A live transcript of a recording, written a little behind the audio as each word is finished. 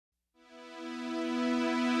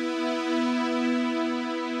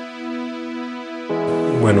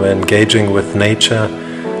when we're engaging with nature,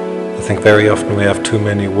 I think very often we have too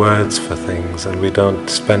many words for things, and we don't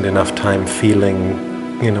spend enough time feeling,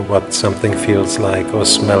 you know, what something feels like, or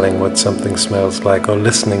smelling what something smells like, or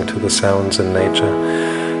listening to the sounds in nature.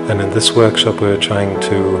 And in this workshop we're trying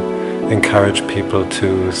to encourage people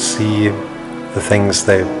to see the things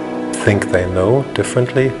they think they know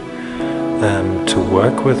differently, to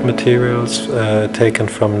work with materials taken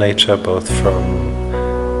from nature, both from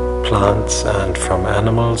plants and from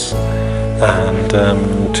animals, and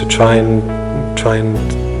to try and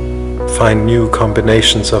find new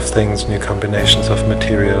combinations of things, new combinations of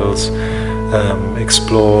materials,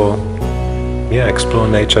 explore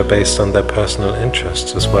nature based on their personal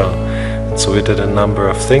interests as well. And so we did a number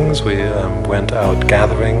of things. We went out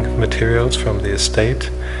gathering materials from the estate.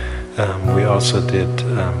 We also did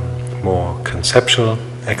more conceptual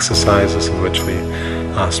exercises in which we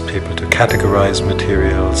asked people to categorize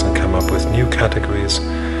materials and come up with new categories,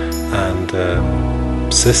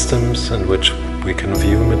 and systems in which we can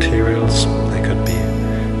view materials. They could be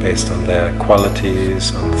based on their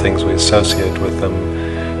qualities, on things we associate with them,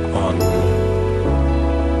 on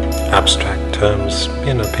abstract terms.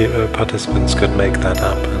 You know, participants could make that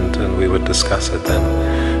up, and we would discuss it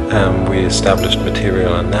then. We established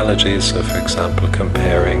material analogies, so for example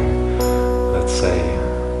comparing, let's say,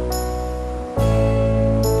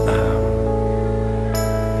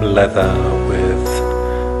 leather with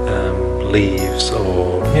leaves,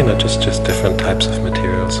 or you know, just different types of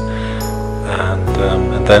materials.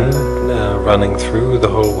 And then running through the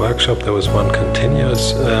whole workshop, there was one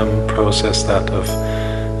continuous process, that of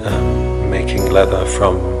making leather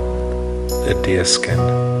from a deer skin,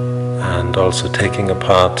 and also taking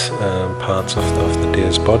apart parts of the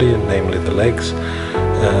deer's body, namely the legs,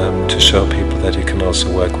 to show people that you can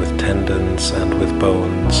also work with tendons and with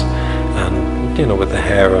bones, and you know, with the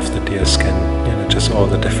hair of the deer skin, you know, just all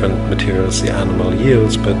the different materials the animal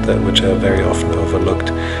yields, but which are very often overlooked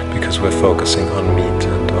because we're focusing on meat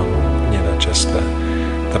and on, you know, just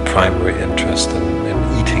the primary interest in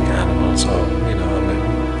eating animals, or you know,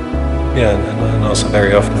 and also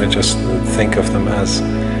very often we just think of them as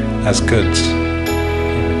goods,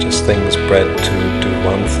 you know, just things bred to do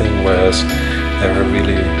one thing, whereas they're a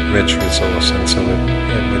really rich resource, and so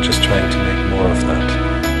we're just trying to make more of that.